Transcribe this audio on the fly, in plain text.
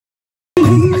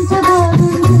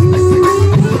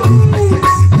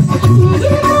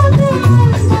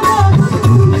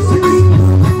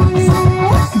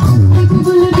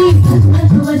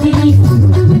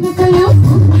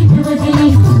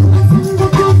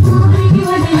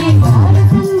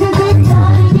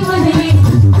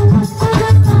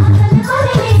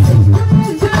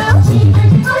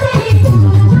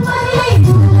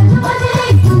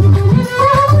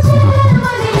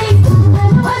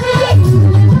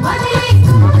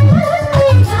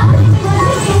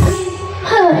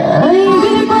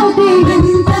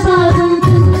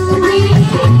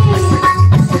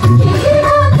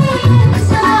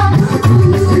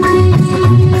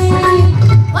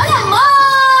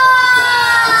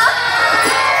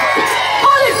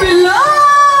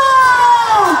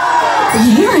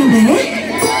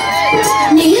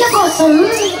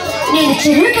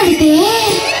చెరువు కడితే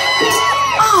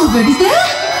వెడితే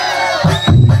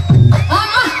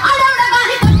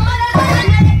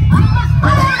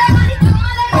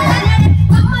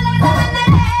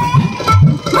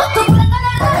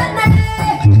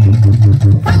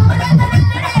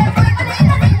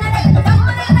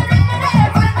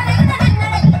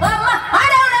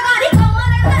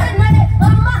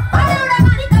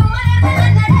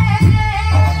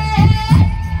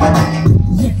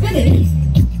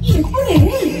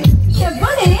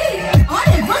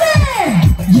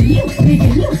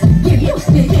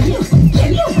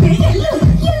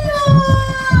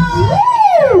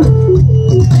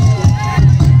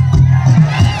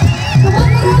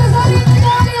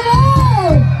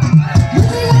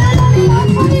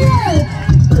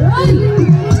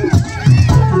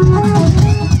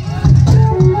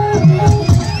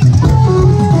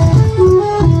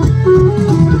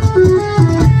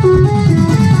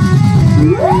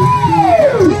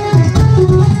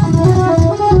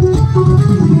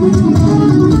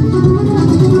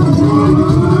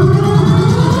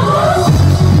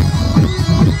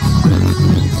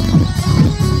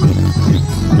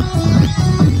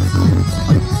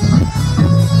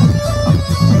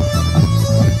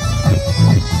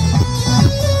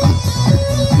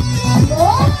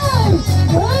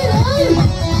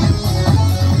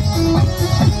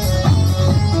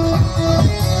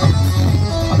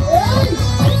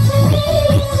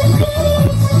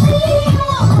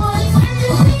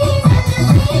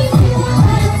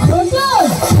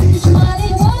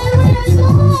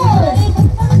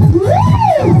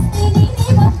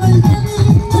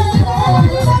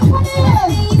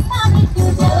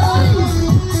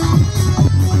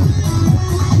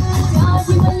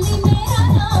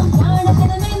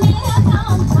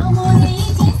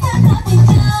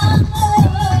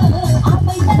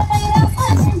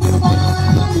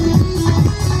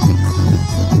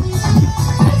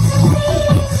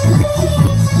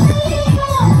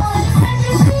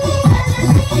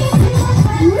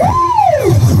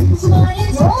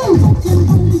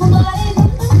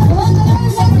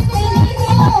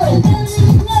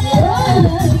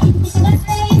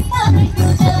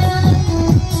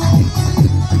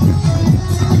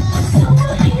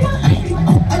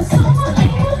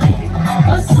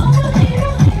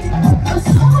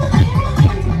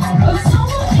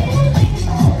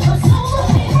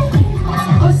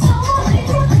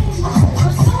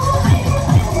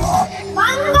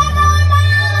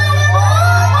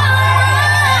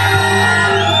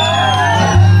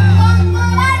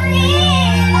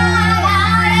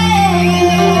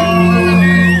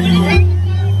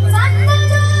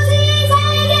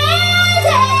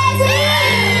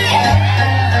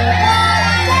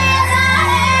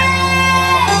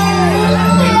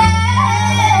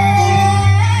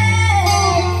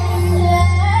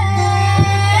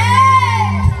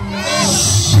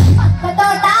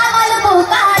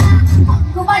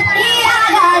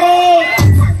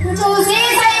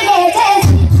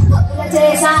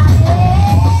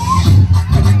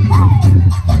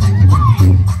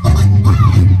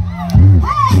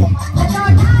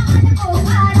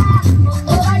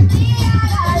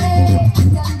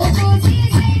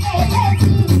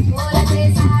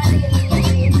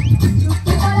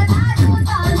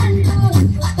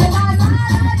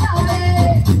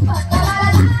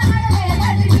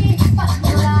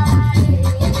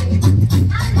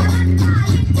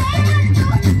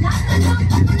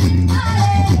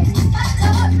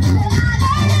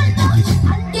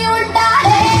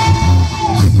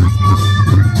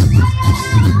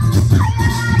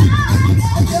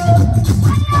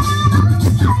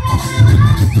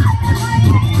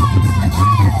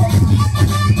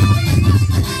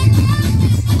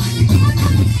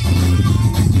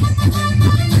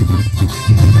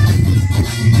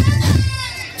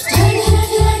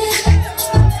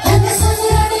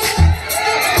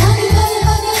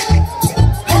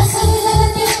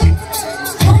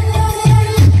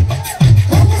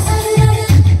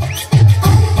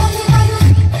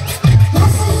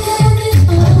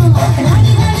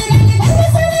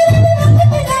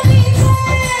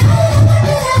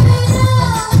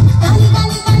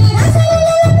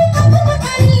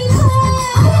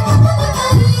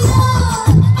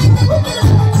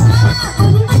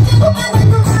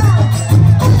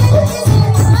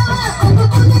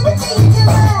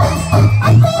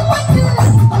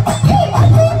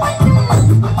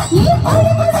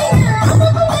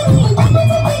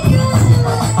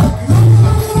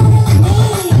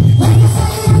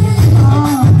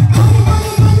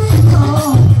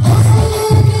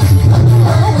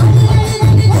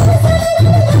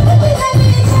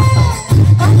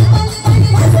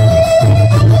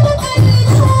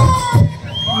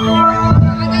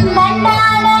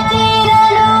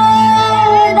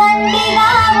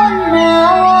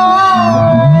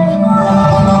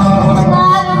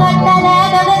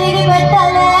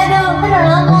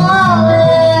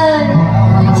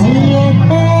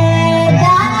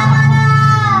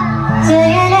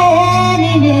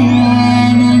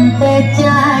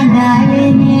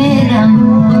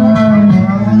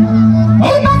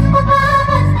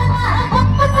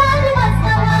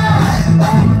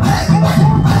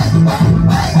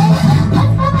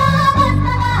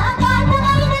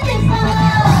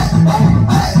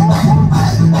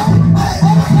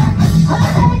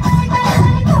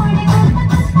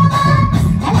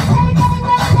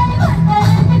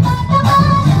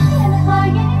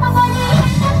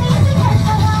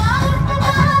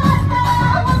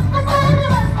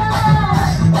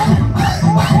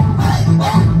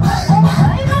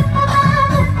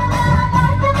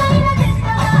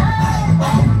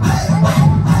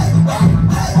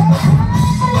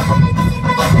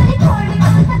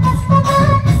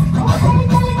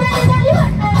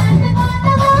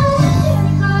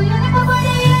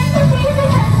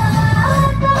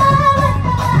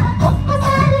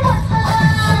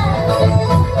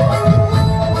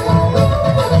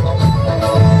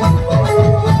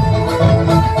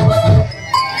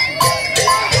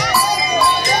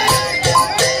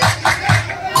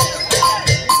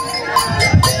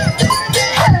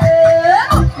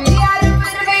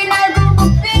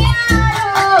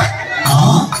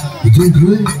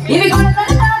ఇవి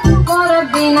కొడతాడు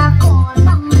కోరబి నా ఫోన్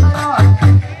నంబరు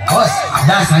ఓస్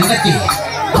దా సంగతి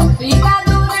ఒకటి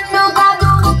కాదు రెండు కాదు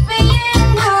 30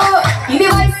 ఏళ్ళు ఇది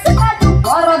వయసు కాదు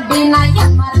కోరబి నా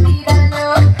ఎమ్మర్ తీరలు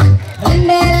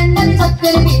రెండే రెండని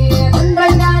చక్కరికి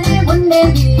గుండ్రంగానే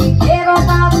ఉండేది ఏవో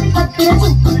కావని కత్తిర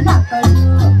చుక్కున నక్కడు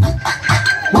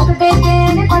ఒకటే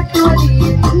తేనె పట్టుది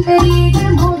ఉంటే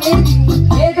ఈగలు మూగేది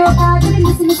ఏదో కాదని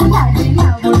మిసిమిసి లాడి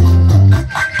నవ్వుడు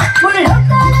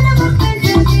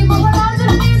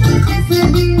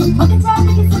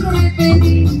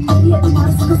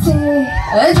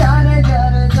जारे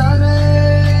जारे जारे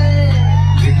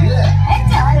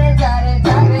जारे जारे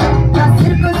जारे ना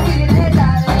सिर को सीधे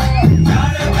जारे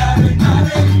जारे जारे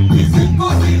जारे सिर को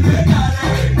सीधे जारे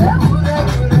पूरे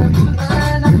पूरे पूरे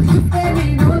ना छुपे भी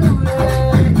नो दूरे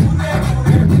पूरे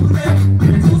पूरे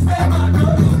पूरे छुपे मानो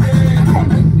दूरे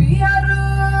पियारो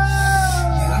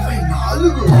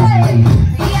नालुगु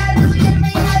पियारो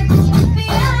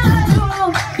पियारो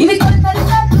इवी कोंतरी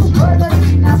काదు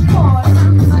కోరబి నా ఫోన్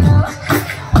నంబరు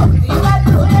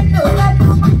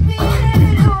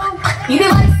ఇది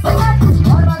వయసు కాదు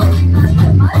కోరబి నా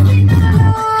ఎమ్మర్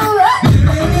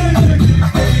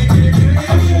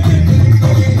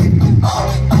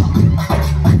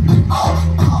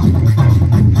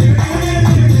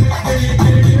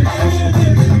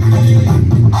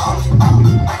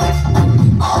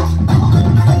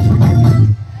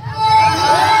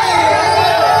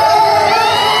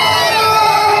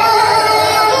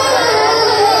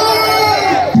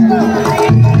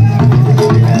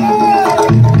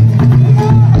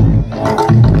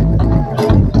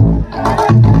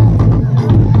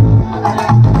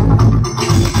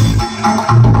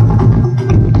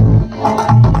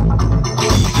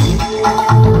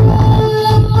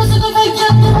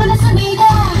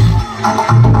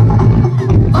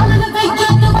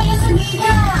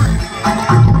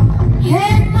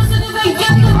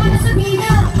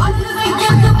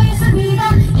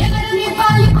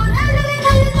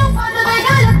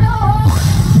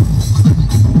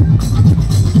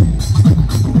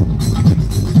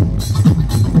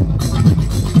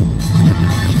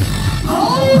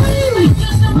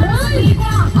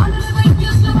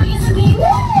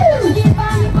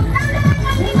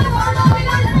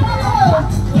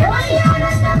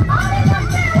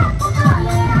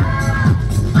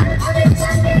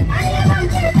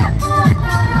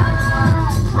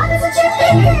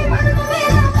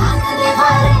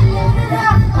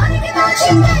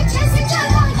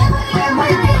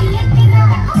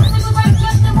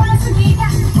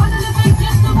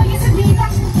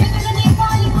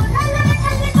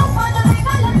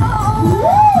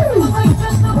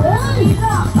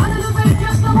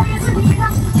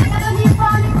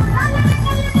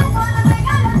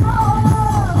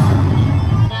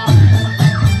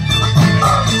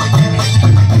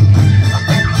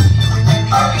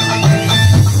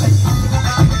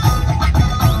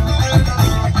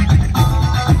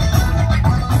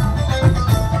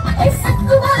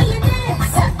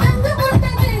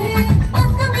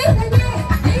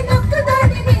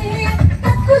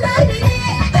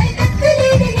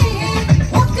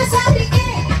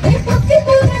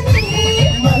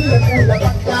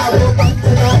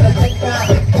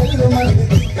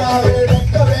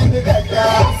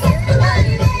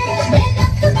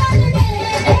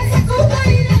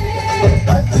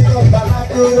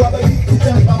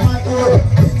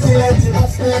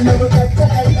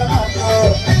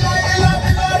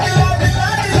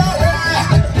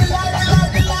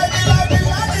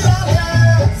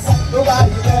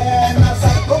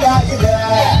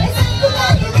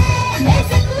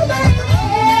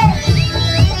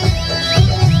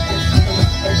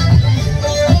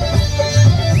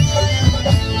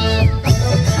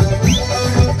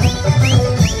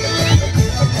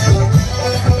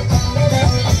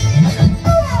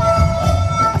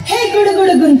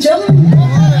తీరలు గుంచం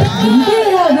గుంటే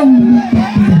రాగం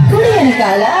కుడి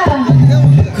వెనకాల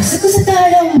కుసకుస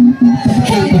తాళం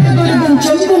గుడు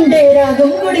గుంచం గుండే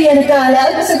రాగం కుడి వెనకాల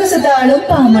కుసకుస తాళం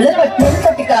పాముల పట్నం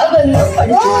పటిక వల్ల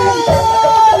పడి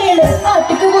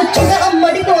ఆటకు వచ్చిన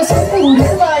అమ్మడి కోసం పూడు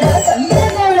వాడ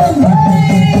సందర్భం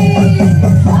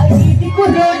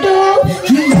కుర్రోడు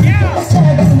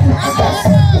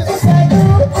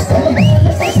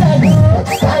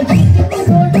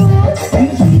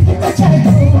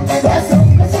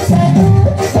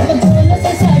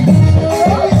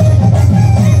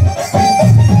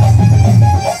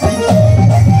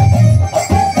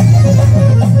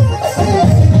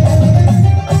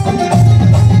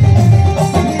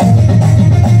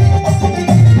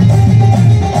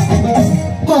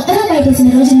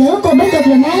రోజుల్లో కొబ్బరి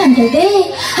తోటలో మేళంటే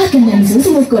అక్కడ నన్ను చూసి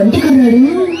ముక్కు అంటుకున్నాడు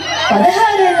పద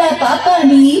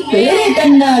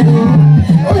పేరేటన్నాడు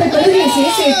ఊరకలు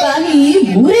వేసేసే కానీ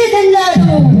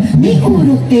ఊరేదన్నాడు నీ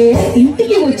ఊరుకే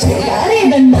ఇంటికి వచ్చే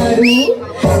దారేదన్నాడు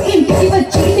ఇంటికి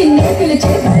వచ్చి నిన్నే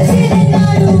పిలిచే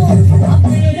పరిసేదన్నాడు మా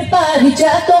పేరు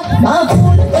పారిజాతం మా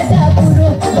ఊరు పెద్దాపురు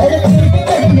వరకేటి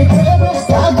కడలి తోరు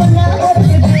సాగున్న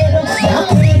వరసి పేరు మా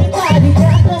పేరు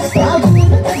పారిజాతం మా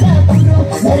ఊరు పెద్దాపురు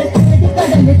వరకేటి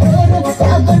కడలి తోరు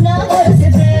సాగున్న వరసి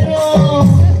పేరు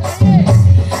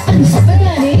అని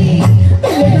చెప్పగానే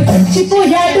పిల్లడు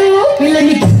చచ్చిపోయాడు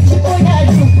పిల్లని